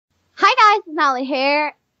Natalie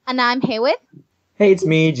here, and I'm here with... Hey, it's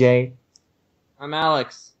me, Jay. I'm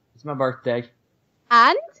Alex. It's my birthday.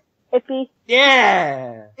 And? Ippy.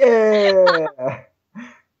 Yeah! Yeah!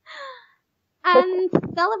 And to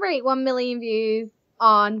celebrate 1 million views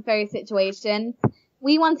on Furry Situations,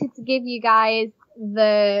 we wanted to give you guys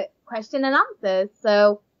the question and answers.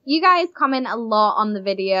 So you guys comment a lot on the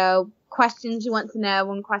video, questions you want to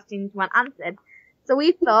know and questions you want answered. So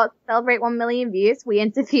we thought to celebrate 1 million views, we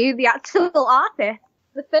interviewed the actual artist.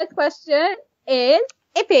 The first question is,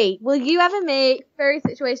 Ippy, will you ever make Furry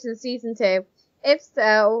Situations Season 2? If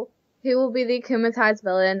so, who will be the akumatized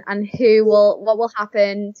villain and what will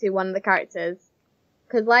happen to one of the characters?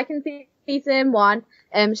 Because like in Season 1,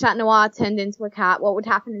 Chat Noir turned into a cat. What would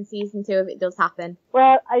happen in Season 2 if it does happen?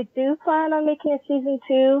 Well, I do plan on making a Season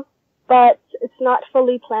 2, but it's not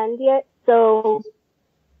fully planned yet, so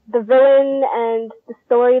the villain and the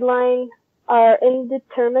storyline are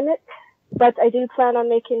indeterminate, but I do plan on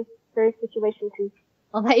making Furry Situation 2.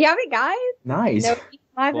 Well, there you have it, guys. Nice. No,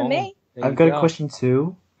 neither me. I've got a question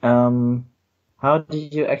too. How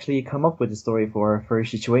did you actually come up with the story for Furry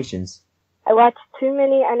Situations? I watch too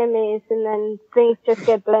many animes and then things just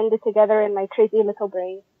get blended together in my crazy little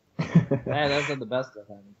brain. Hey, those are the best of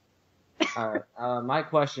them. Alright, my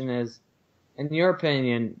question is, in your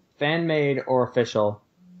opinion, fan-made or official,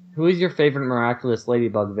 who is your favorite Miraculous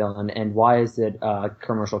Ladybug villain, and why is it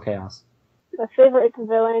Commercial Chaos? My favorite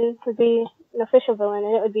villain would be an official villain,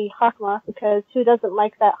 and it would be Hawkmoth, because who doesn't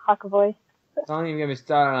like that Hawk voice? Don't even get me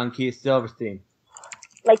started on Keith Silverstein.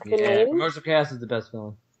 Like the name? Commercial Chaos is the best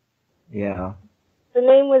villain. Yeah. The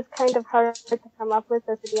name was kind of hard to come up with,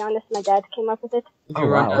 so to be honest, my dad came up with it. Oh,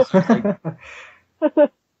 wow. They're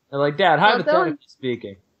like, Dad, hypothetically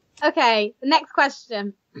speaking. Okay, the next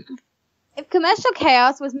question. If Commercial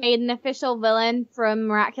Chaos was made an official villain from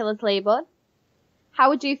Miraculous Ladybug, how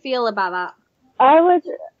would you feel about that? I would...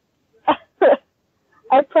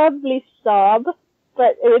 I'd probably sob,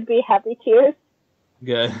 but it would be happy tears.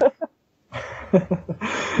 Good.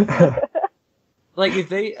 Like,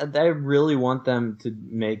 if I really want them to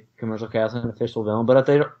make Commercial Chaos an official villain, but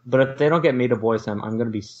if they don't get me to voice him, I'm gonna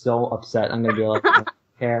be so upset. I'm gonna be like, I don't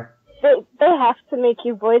care. They have to make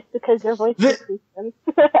you voice because your voice increases them.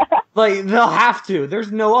 Like, they'll have to.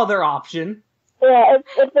 There's no other option. Yeah,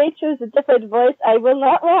 if they choose a different voice, I will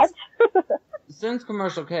not watch. Since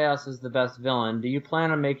Commercial Chaos is the best villain, do you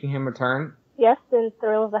plan on making him return? Yes, in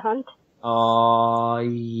Thrill of the Hunt. Oh,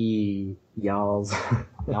 yeah. Y'alls.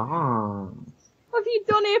 Yeah. What have you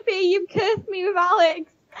done, Ippy? You've cursed me with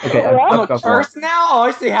Alex. Okay, I'm I've a got curse now? Oh,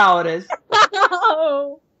 I see how it is.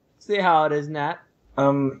 No. See how it is, Nat.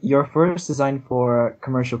 your first design for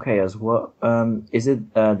Commercial Chaos, what, is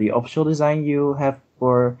it, the official design you have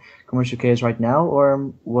for Commercial Chaos right now,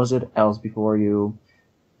 or was it else before you,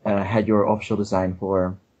 had your official design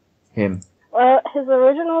for him? Well, his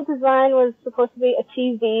original design was supposed to be a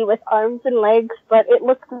TV with arms and legs, but it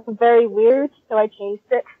looked very weird, so I changed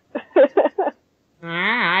it.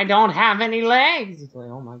 I don't have any legs. It's like,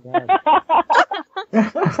 oh my god.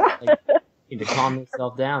 Like, you need to calm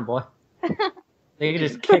yourself down, boy. They could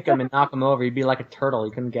just kick him and knock him over. You'd be like a turtle.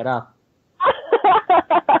 You couldn't get up.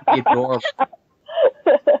 It'd be adorable.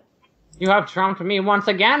 You have trumped me once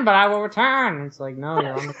again, but I will return. It's like, no,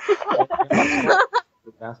 you're on the...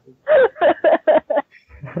 You bastard.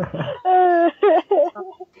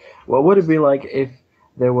 What would it be like if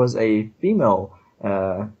there was a female,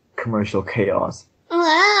 Commercial Chaos?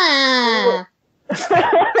 Ah.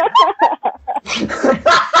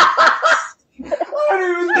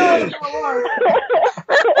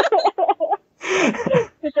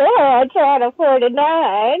 I can't afford a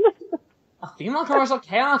 9. A female Commercial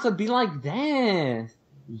Chaos would be like this.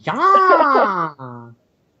 Yeah. I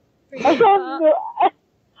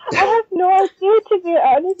have no idea, to be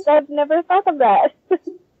honest. I've never thought of that.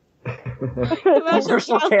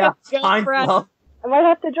 Commercial Chaos. Kind of. I might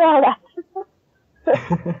have to draw that.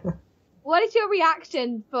 What is your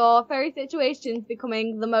reaction for Furry Situations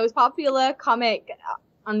becoming the most popular comic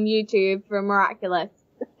on YouTube for Miraculous?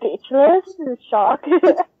 Speechless and shocked.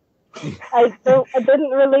 I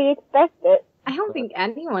didn't really expect it. I don't think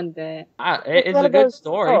anyone did. It's a good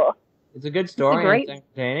story. Oh. It's a good story. It's It's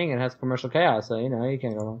entertaining and has Commercial Chaos, so, you know, you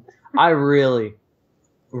can't go wrong. I really,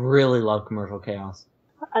 really love Commercial Chaos.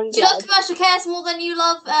 I'm Do you love glad. Commercial Chaos more than you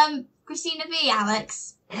love Christina V,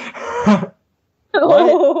 Alex?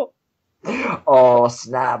 What? Oh,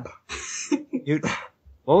 snap.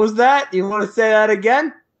 What was that? You want to say that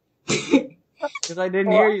again? Because I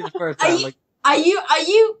didn't hear you the first time. Are you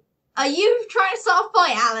trying to solve a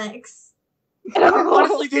point, Alex? I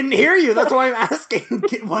honestly didn't hear you. That's why I'm asking.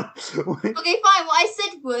 Okay, fine. What I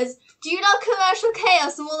said was Do you love commercial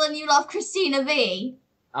chaos more than you love Christina V?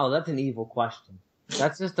 Oh, that's an evil question.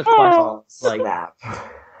 That's just a question. Like, Snap.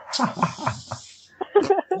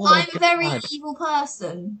 I'm a very evil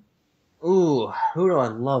person. ooh, who do I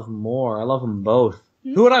love more? I love them both.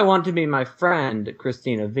 Who would I want to be my friend?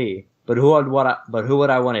 Christina V. But who would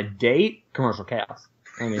I want to date? Commercial chaos.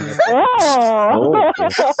 I mean, Oh.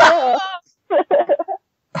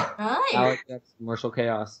 Right. Alex, that's commercial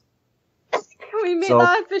chaos. Can we make So-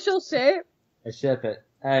 that official shape? I ship it.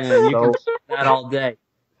 And you can ship that all day.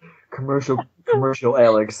 Commercial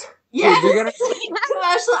Alex. Yeah. Dude, you're gonna-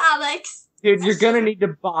 Commercial Alex. Dude, you're gonna need to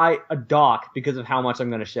buy a dock because of how much I'm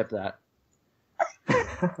gonna ship that.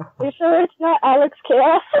 You sure it's not Alex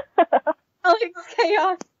Chaos? Alex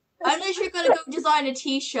Chaos. I'm literally gonna go design a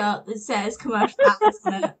T-shirt that says commercial Alex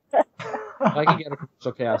on it. If I could get a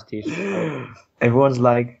commercial chaos t-shirt. Everyone's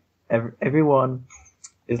like, everyone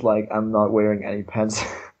is like, I'm not wearing any pants.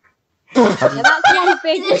 Yeah, that's one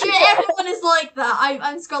big. Literally, everyone is like that.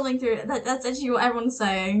 I'm scrolling through it. That's actually what everyone's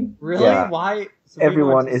saying. Really? Yeah. Why? So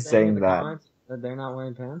Everyone people are is just saying in the that. comments that they're not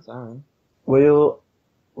wearing pants? I don't know.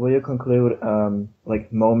 Will you conclude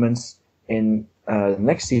like moments in the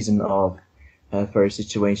next season of Furry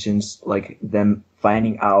Situations, like them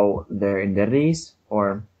finding out their identities,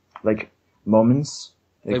 or like moments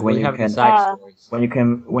Like when we you have can side stories.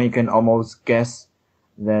 when you can almost guess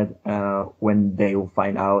that when they will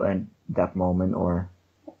find out and that moment, or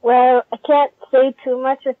Well, I can't say too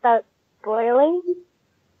much without spoiling,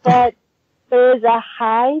 but there is a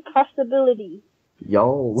high possibility.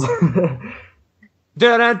 yo.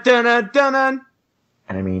 Dun dun dun dun dun.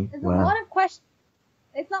 And I mean, There's a well, lot of questions.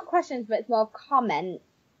 It's not questions, but it's more comments,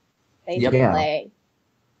 Yep. basically.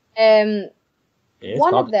 It's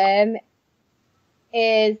One called- of them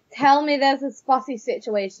is, tell me there's a spotty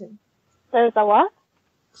situation. There's a what?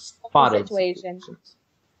 spotted situation. situations.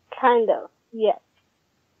 Kind of, yes.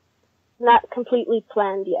 Not completely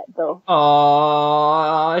planned yet, though.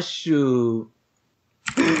 Oh shoot!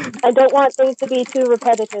 I don't want things to be too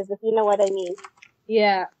repetitive, if you know what I mean.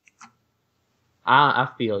 Yeah. I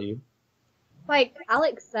feel you. Like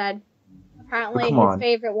Alex said, apparently Come his on.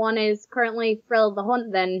 favourite one is currently Thrill the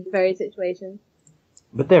Hunt, then Furry Situations.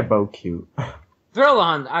 but they're both cute. Thrill the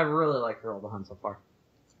Hunt. I really like Thrill the Hunt so far.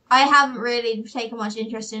 I haven't really taken much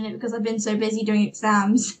interest in it because I've been so busy doing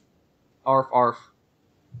exams. Arf arf.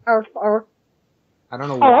 Or I don't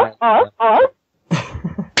know why.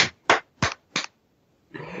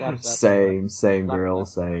 Same girl,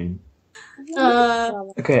 same.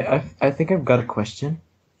 Okay, I think I've got a question.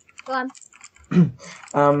 Go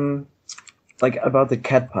on. Like about the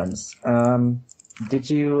cat puns. Did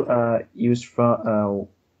you use from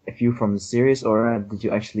a few from the series, or did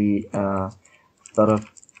you actually thought of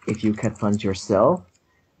a few cat puns yourself?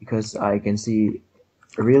 Because I can see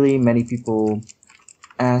really many people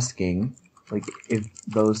asking like if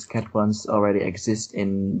those cat puns already exist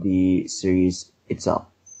in the series itself.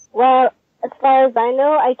 Well, as far as I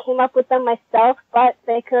know, I came up with them myself, but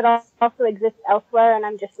they could also exist elsewhere, and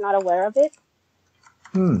I'm just not aware of it.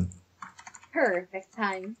 Perfect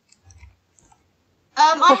time.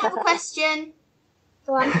 I have a question.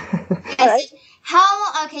 Go on. Yes.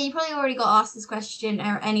 Okay, you probably already got asked this question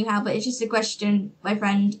anyhow, but it's just a question my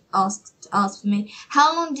friend asked for me.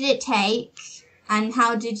 How long did it take, and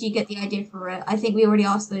how did you get the idea for it? I think we already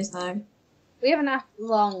asked those though. We haven't asked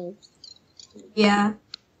long. Yeah.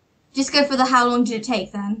 Just go for the how long did it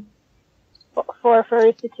take then. For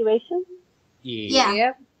Furry Situations? Yeah.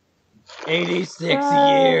 Yep. 86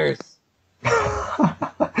 years.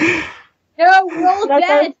 No, we're all Like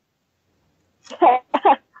dead.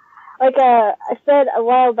 Like I said a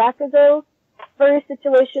while back ago, Furry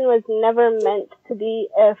Situation was never meant to be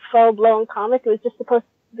a full-blown comic. It was just supposed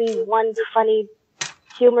to be one funny,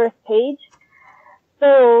 humorous page.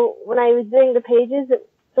 So when I was doing the pages, it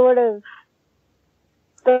sort of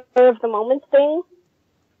spur of the moment thing.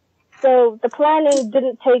 So the planning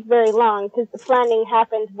didn't take very long because the planning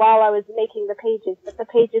happened while I was making the pages, but the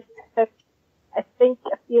pages took, I think,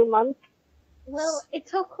 a few months. Well, it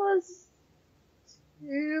took us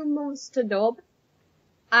 2 months to dub.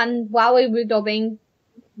 And while we were dubbing,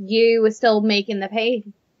 you were still making the page.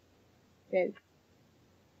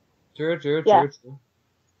 True. Yeah.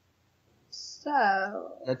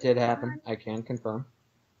 So, That did happen. I can confirm.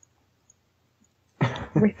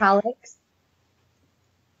 with Alex.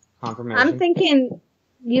 Confirmation. I'm thinking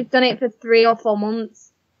you've done it for 3 or 4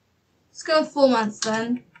 months. Let's go with 4 months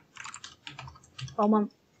then. 4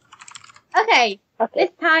 months. Okay, Okay.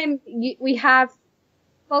 this time we have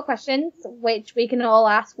 4 questions, which we can all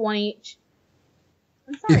ask one each.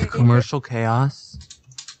 I'm sorry. If commercial chaos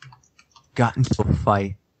got into a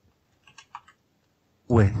fight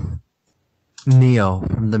with Neo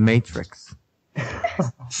from The Matrix,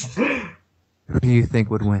 who do you think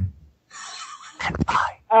would win? And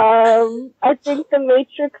why? I think The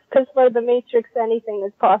Matrix, because for The Matrix, anything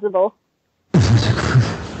is possible.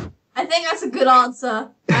 I think that's a good answer.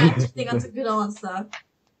 I actually think that's a good answer.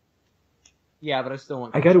 Yeah, but I still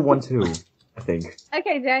want. I got a 1-2, I think.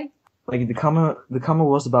 Okay, Jay. Like the comment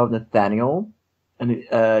was about Nathaniel, and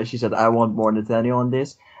she said I want more Nathaniel on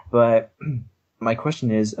this. But my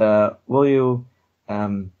question is, will you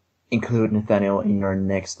include Nathaniel in your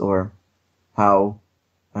next, or how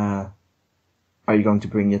are you going to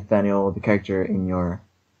bring Nathaniel, the character, in your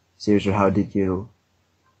series, or how did you?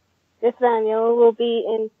 Nathaniel will be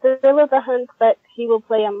in Thrill of the Hunt, but he will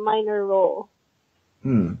play a minor role.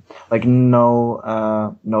 Like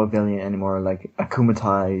no villain anymore, like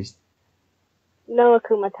akumatized. No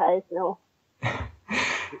akumatized, no.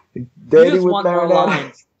 You Dating just with want more Marinette.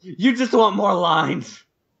 lines. You just want more lines.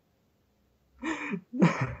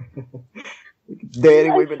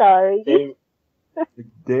 Dating I'm with sorry.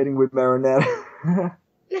 dating with Marinette.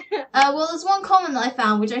 Well, there's one comment that I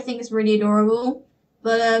found which I think is really adorable.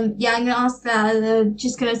 But yeah, I'm gonna ask that.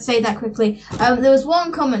 Just gonna say that quickly. There was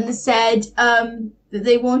one comment that said that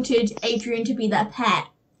they wanted Adrian to be their pet,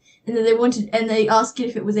 and that they asked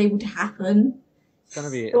if it was able to happen. It's gonna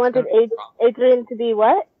be. You wanted Adrian to be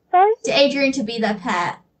what? Sorry? To Adrian to be their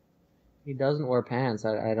pet. He doesn't wear pants.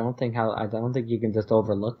 I don't think you can just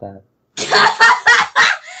overlook that.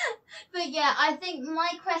 But yeah, I think my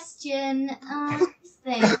question.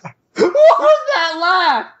 Thing. What was that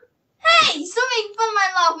laugh? Hey, stop making fun of my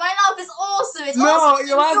laugh. My laugh is awesome. It's No, awesome.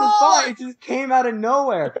 your laugh is fine. It just came out of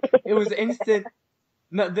nowhere. It was instant.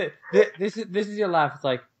 No, this is your laugh. It's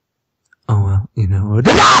like. Oh well, you know what?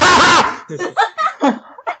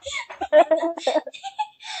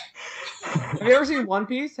 Have you ever seen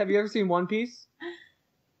One Piece?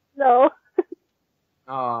 No.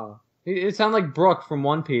 Oh, it sounded like Brooke from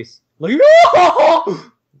One Piece. Like, no!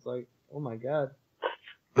 It's like, oh my god.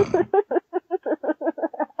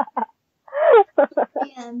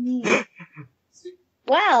 Yeah, me.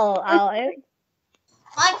 Well, Alex.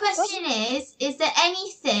 My question is there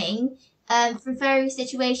anything from Furry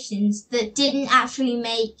Situations that didn't actually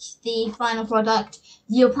make the final product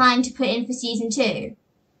you're planning to put in for season 2?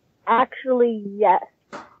 Actually, yes.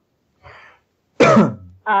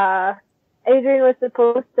 Adrian was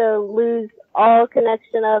supposed to lose all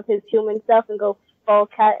connection of his human self and go full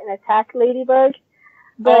cat and attack Ladybug.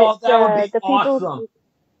 But that would be the awesome.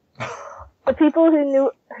 The people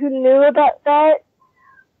who knew about that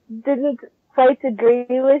didn't quite agree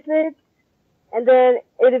with it, and then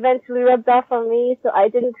it eventually rubbed off on me, so I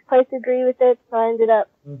didn't quite agree with it, so I ended up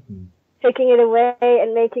taking it away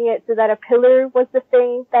and making it so that a pillar was the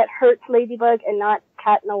thing that hurt Ladybug and not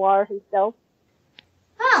Cat Noir himself.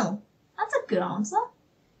 Oh, that's a good answer.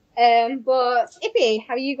 But Ippy,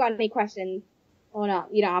 have you got any questions? Or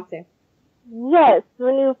not? You don't have to. Yes,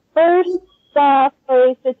 when you first saw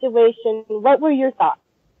Furry Situation, what were your thoughts?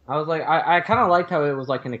 I was like, I kind of liked how it was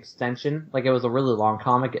like an extension. Like, it was a really long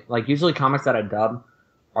comic. Like, usually comics that I dub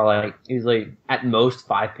are like, usually at most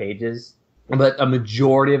 5 pages. But a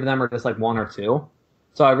majority of them are just like 1 or 2.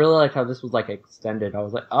 So I really liked how this was like extended. I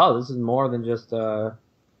was like, oh, this is more than just,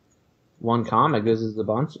 one comic. This is a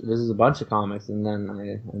bunch of comics. And then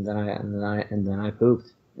I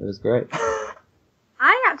pooped. It was great.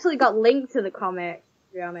 I actually got linked to the comic,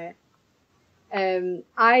 to be honest.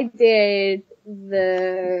 I did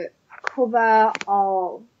the cover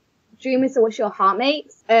of Dream is a Wish Your Heart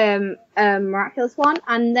Makes, Miraculous one,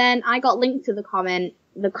 and then I got linked to the comic,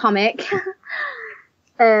 and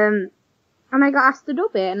I got asked to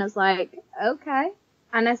dub it, and I was like, okay.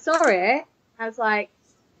 And I saw it, I was like,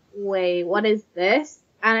 wait, what is this?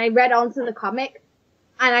 And I read onto the comic,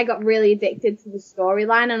 and I got really addicted to the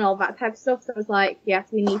storyline and all that type of stuff, so I was like, yes,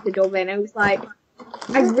 we need to dub it, and it was like,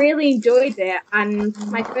 I really enjoyed it, and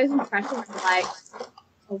my first impression was like,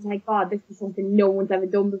 oh my god, this is something no one's ever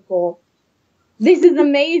done before. This is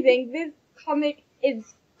amazing. This comic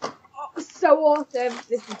is so awesome.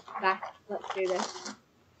 This is best. Let's do this.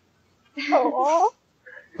 Oh.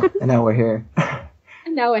 And now we're here.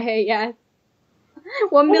 And now we're here, yes.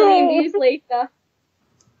 1 million views later.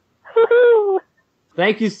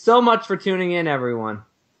 Thank you so much for tuning in, everyone.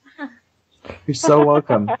 You're so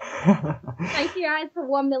welcome. Thank you guys for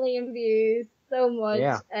 1 million views so much.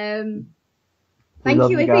 Yeah. Thank love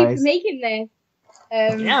you, you Ippy, guys. for making this.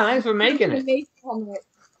 Yeah, thanks for making it. Amazing comic.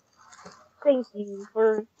 Thank you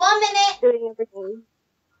for 1 minute. doing everything.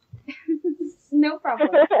 No problem.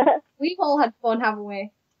 We've all had fun, haven't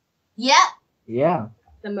we? Yep. Yeah.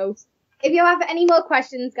 The most. If you have any more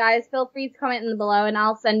questions, guys, feel free to comment in the below and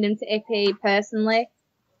I'll send them to Ippy personally.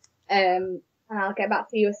 And I'll get back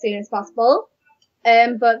to you as soon as possible.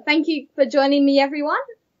 But thank you for joining me, everyone.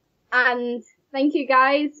 And thank you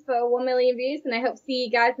guys for 1 million views, and I hope to see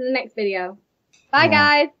you guys in the next video. Bye,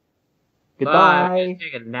 guys. Goodbye.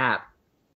 Take a nap.